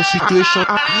know your situation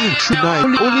tonight.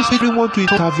 Holy Spirit want to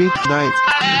intervene tonight.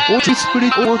 Holy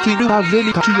Spirit want to intervene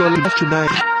into your life tonight.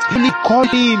 Call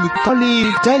him, tell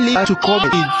him to come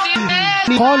in.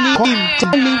 Call him,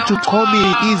 tell him to come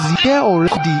in. He's here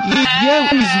already. He's here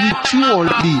with you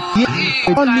already.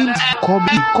 Call him to come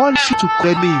in. Call you to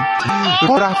come in.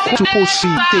 Call to post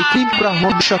him. Take him,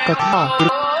 Brahman Shakata.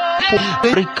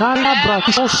 Ricala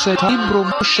Braco Setimbro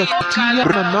Shatia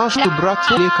Ranas to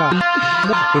Brateka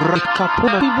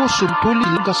Ricapona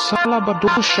Sumpuli Gasala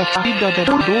Badosha Ida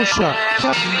Dosha.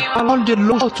 Allow the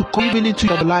Lord to come into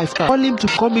your life. Call him to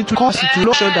come into the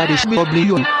situation that is troubling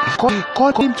you.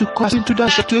 Call him to come into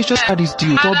that situation that is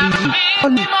due troubling you.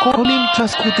 Call him to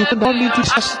come into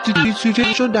the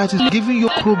situation that is giving you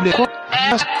a problem.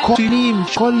 Call him,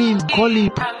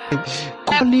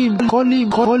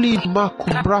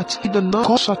 Makubrat, the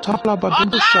Nasatala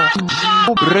Badusha,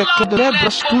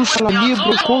 Rekebrastus,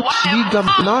 Libro, Ligam,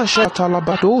 Nasha,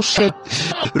 Talabados,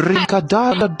 Rinkada,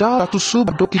 to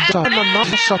Subdokida,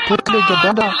 Nasa,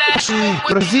 Gada.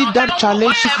 That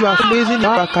challenge if you are facing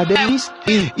your academies,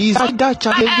 is that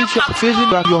challenges you are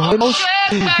facing at your house?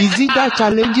 Is it that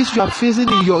challenges you are facing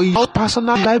in your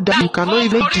personal life that you cannot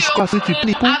even discuss it with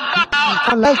people?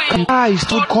 And like Christ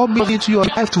to come into your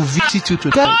life to visit you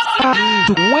today.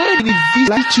 When he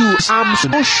visits you, I'm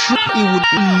so sure he would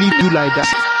leave you like that.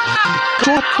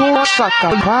 Toto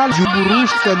Sakapal,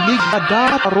 Juburusa,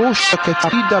 Liga, Rosa,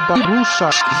 Ketida,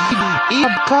 Barusa,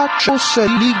 Ibkacho,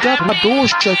 Liga,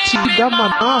 Badosha, Tida,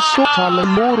 Manaso,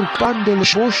 Talamor, Pandel,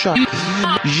 Bosha,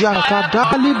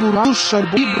 Jakadali, Burusa,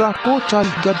 Bibra, Kota,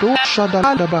 Gadosha,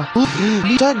 Dadaba.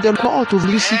 Let the Lord to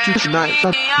visit you tonight.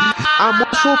 I'm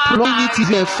also praying it is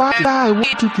a Father, I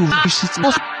want you to visit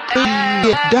us.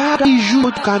 That issue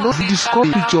you cannot discuss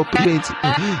with your parents.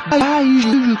 That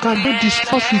issue you cannot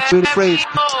discuss with your friends.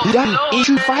 That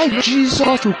issue, invite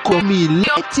Jesus to come in.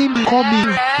 Let him come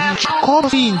in. Come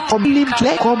in. From him to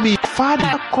let come in.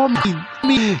 Father, come in.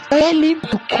 Tell him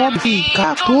to come in.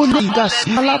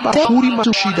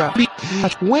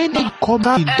 When he comes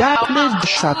in, darkness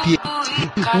disappears.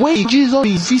 When Jesus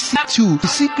visits you,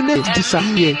 sickness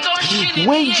disappears.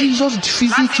 When Jesus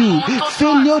visits you,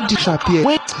 failure disappears.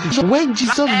 When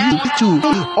Jesus visits you,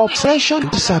 oppression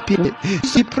disappears.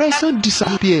 Depression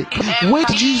disappears. When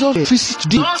Jesus visits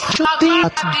you,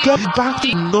 things get back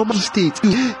to normal state.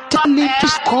 Tell him to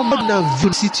come and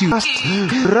visit you.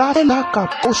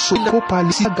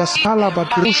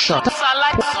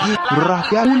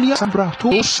 Rakulia Sabrato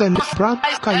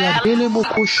Celebranca Yadele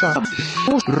Mokosha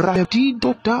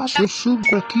Radido Das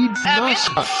Subrakid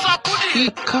Nasa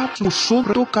Ikato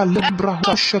Sobro Calembra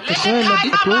Shakela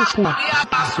Dosua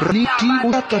Riti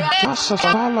Dasa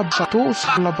Sala Batos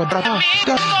Labadra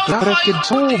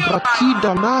Rakedo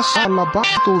Brakida Nasa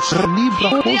Labatos Libra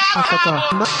Koshakata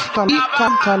Nasta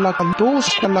Canta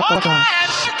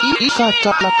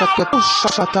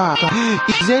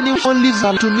Is anyone lives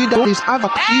to me that is have an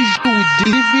issue with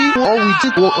delivery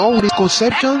or with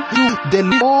conception? The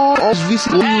Lord is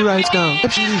visiting you right now.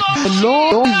 The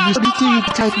Lord is visiting you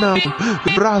right now.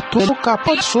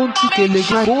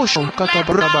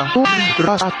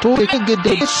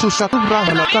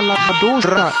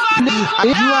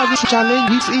 If you have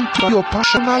challenges into your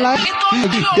personal life,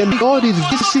 the Lord is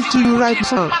visiting you right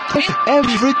now.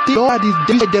 Everything that is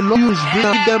dead, the Lord is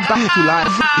bringing them back to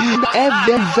life.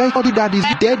 Everybody that is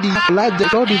dead in life, the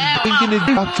Lord is bringing it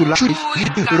back to life.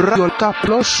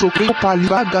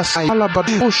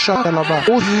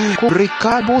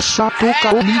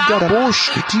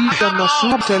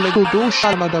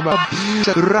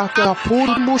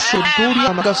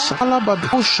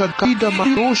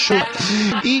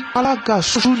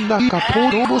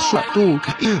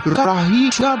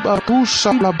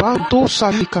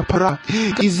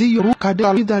 Is it your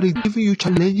academy that is giving you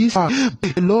challenges?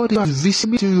 The Lord is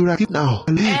visiting you right now.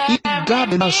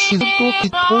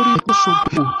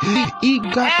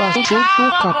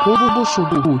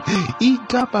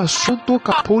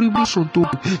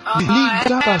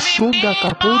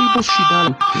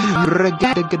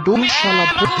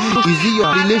 Is it your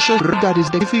relationship that is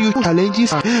giving you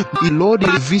challenges? The Lord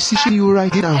is visiting you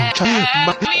right now.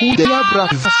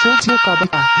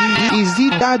 Is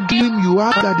it that dream you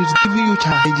have that is giving you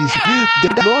challenges? The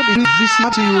Lord is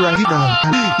visiting you right now.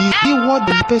 Is it what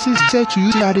the person said to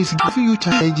you that is giving you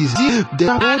challenges? The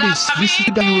Lord is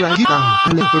visiting you right now.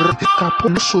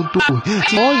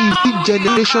 Or is it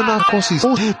generational causes?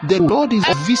 The Lord is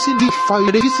visiting the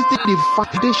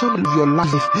foundation of your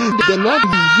life. The Lord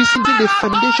is visiting the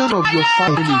foundation of your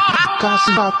family.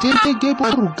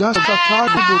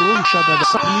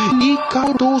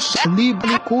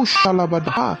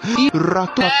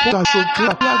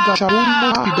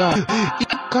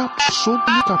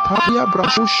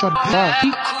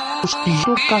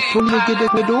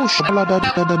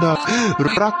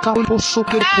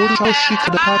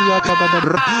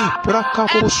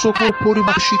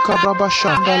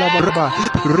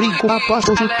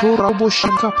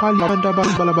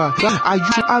 Are you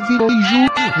having issue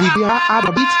with your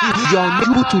habit? You are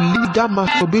unable to leave that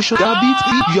masturbation habit.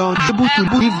 You are unable to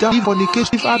leave that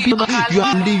fornication habit. You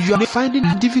are finding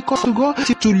it difficult to go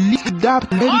to leave that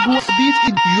terrible habit.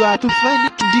 You are to find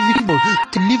it difficult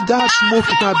to leave that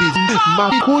smoking habit.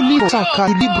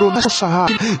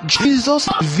 Jesus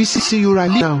is visiting you right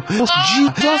now.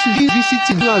 Jesus is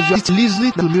visiting you as you are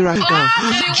listening to me right now.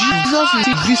 Jesus is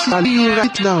visiting you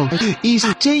right now. He's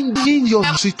changing your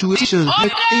situation.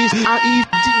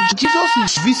 Jesus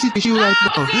is visiting you right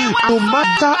now. No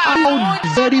matter how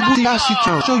terrible that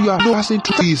situation you are passing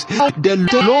through is, the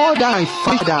Lord thy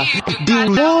Father, the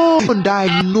Lord that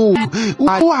I know,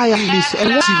 who I am is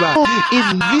Elizabeth, is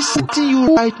visiting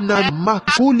you right now.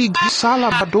 Holy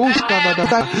Salabados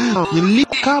Canada,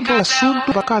 Likaba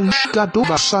Sunto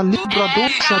Bakaligadova, Salibrado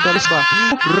Shadalba,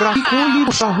 Rakoli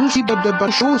Sahusi de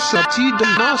Bashosa, the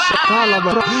Nasa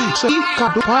Palabra,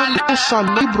 Sikapan,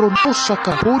 Salibro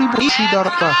Mosaka, Poribo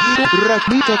Shidarapa,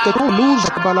 Rakita Luz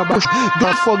Balabash.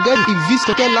 Don't forget, he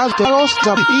visited Lazarus,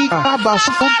 Ikabas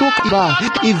Fontokiba,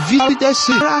 he visited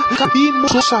Sarah, Kabimo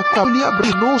Sakalia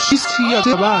Brino, Sisia.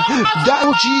 That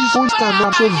Jesus can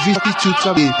also visit you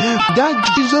today. That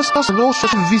Jesus has also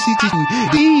visited you.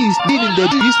 He is still in the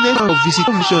business of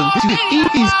visitation. He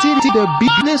is still in the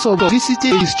business of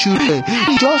visiting his children.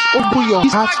 Just open your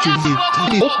heart to him.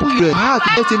 Open your heart,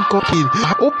 let him come in.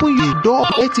 Open your door,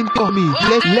 let him come in.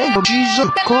 Let Jesus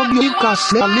come in.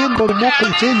 Lembo moko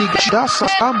teli dasa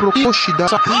ambro koshida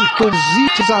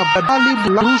kozita badali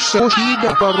bluse koshida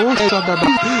barosha daba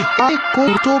eko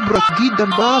tobra gida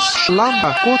bas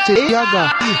lamba kote yaga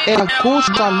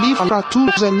kosta lifra tu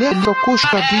zelembro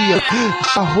koshkadia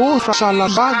sahora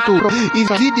salabanto. Is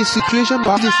it the situation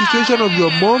of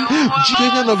your mom?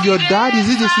 Situation of your dad? Is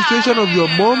it the situation of your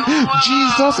mom?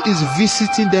 Jesus is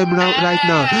visiting them right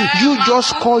now. You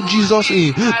just call Jesus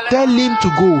in. Tell him to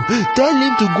go. Tell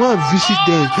him to go and visit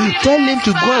them. Tell him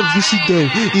to go and visit them.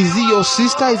 Is it your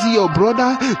sister? Is it your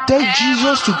brother? Tell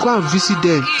Jesus to go and visit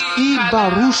them.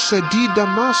 Ibarusha di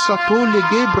damasa tole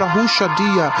gebra husha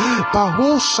dia.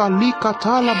 Pahosa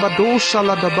likatala badosa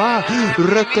ladaba.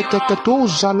 Reketekato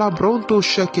zalabronto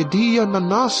shekedia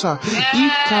nanasa.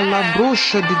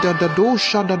 Ikalabrosha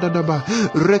didadadosha dadadaba.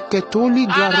 Reketoli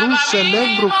garuse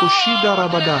lembro kushida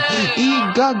rabada.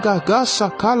 Igagagasa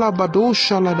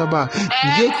kalabadosha ladaba.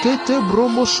 Yekete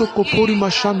bromo sokopori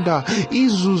mashanda.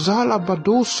 Izuzala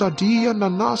badosa dia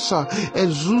nanasa.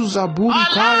 Ezuza buri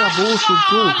kaya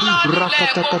bosuto.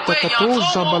 Rakatakatakato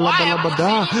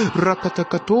zabalabalabada.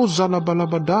 Rakatakatoza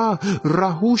zalabalabada.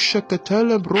 Rahusha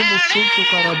ketele bromo sunto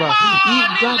karaba.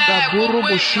 Igada boro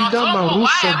boshida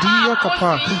marusa dia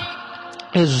kapa.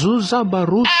 Ezuza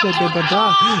barusha da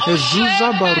bada,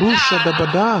 Ezuza barusha da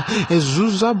bada,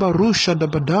 Ezuza barusha da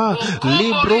bada,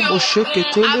 Libro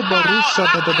mosheketele barusha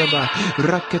da da ba,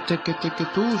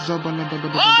 Raketeketeketu zabala da ba,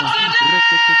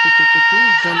 Raketeketeketu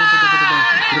zala da ba,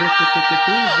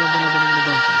 Raketeketu zabala da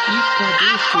ba,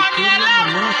 Ikadeshi kele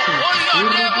manasa,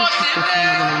 Urubushi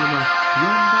kele manama,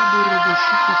 Yanda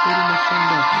burubushi kele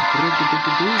masanda,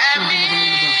 Regedegedeshi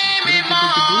manama,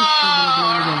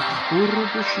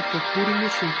 Urubushi kele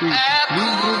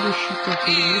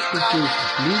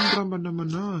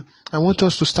I want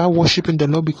us to start worshiping the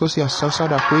Lord because He has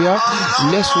answered our prayer.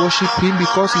 Let's worship Him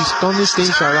because He's turning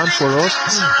things around for us.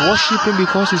 Worship Him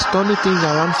because He's turning things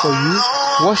around for you.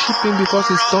 Worship Him because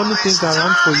He's turning things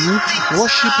around for you.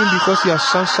 Worship Him because He has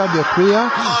answered your prayer.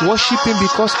 Worship Him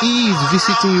because He is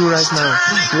visiting you right now.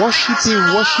 Worship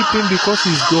Him because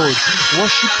He's God.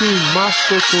 Worship Him.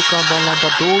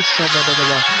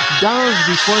 Dance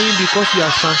before Him because He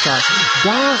has answered.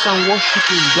 Dance and worship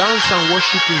Him. Dance and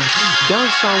worship Him.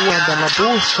 Dance and worship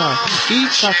Him.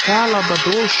 Ikatala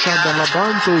badosha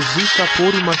dalabanzo zika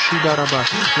pori mashidaraba.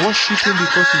 Worship Him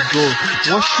because He's God.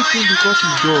 Worship Him because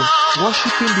He's God.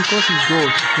 Worship Him because He's God.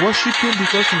 Worship Him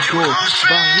because He's God.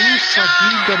 Bahusha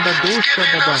diga badosha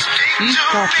daba.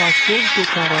 Ikapasonto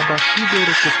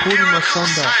karabashidoro kopori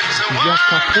masanda.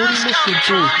 Yakapori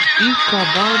masunto.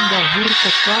 Ikabanda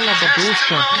hurkatala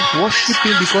badosha. Worship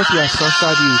Him because He has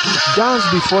answered you. Dance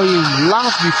before Him,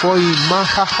 laugh before Him.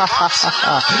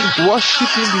 Worship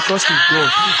Him because He's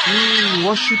God.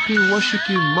 Worship Him, worship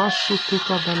Him.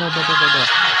 Masutuka bala bada bada.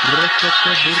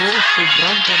 Rekete buroso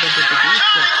branda bada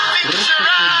bada.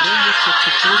 Rekete brende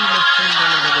sektori masanda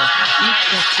bada.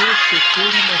 Ika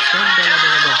sektori masanda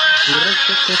bada.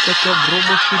 Rekete kete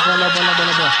bromo shibala bala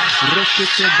bala.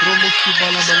 Rekete bromo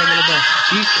shibala bala bala.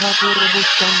 Ika bromo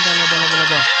shanda bala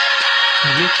bala.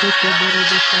 In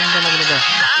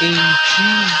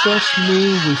Jesus'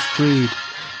 name we prayed.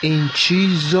 In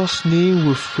Jesus' name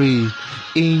we prayed.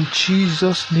 In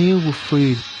Jesus' name we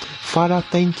prayed. Father,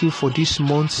 thank you for this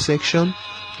month section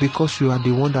because you are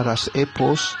the one that has helped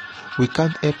us. We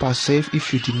can't help ourselves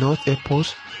if you did not help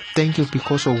us. Thank you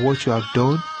because of what you have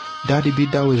done. Daddy, be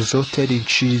thou exalted in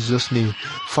Jesus' name.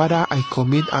 Father, I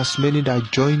commit as many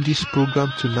that join this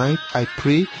program tonight. I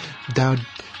pray that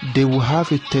they will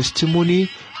have a testimony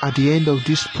at the end of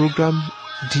this program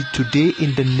today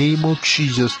in the name of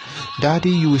Jesus.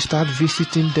 Daddy, you will start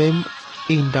visiting them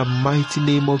in the mighty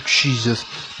name of Jesus.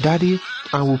 Daddy,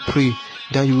 I will pray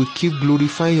that you will keep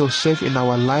glorifying yourself in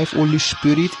our life, Holy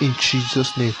Spirit, in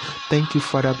Jesus' name. Thank you,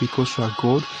 Father, because you are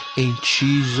God. In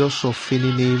Jesus'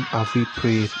 fulfilling name have we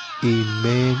prayed.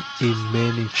 Amen.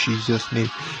 Amen. In Jesus' name.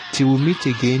 Till we meet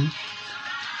again,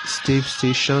 same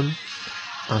station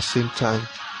and same time.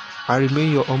 I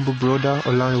remain your humble brother,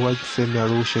 Olaniwaju Femi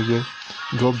Aroshege.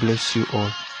 God bless you all.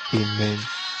 Amen.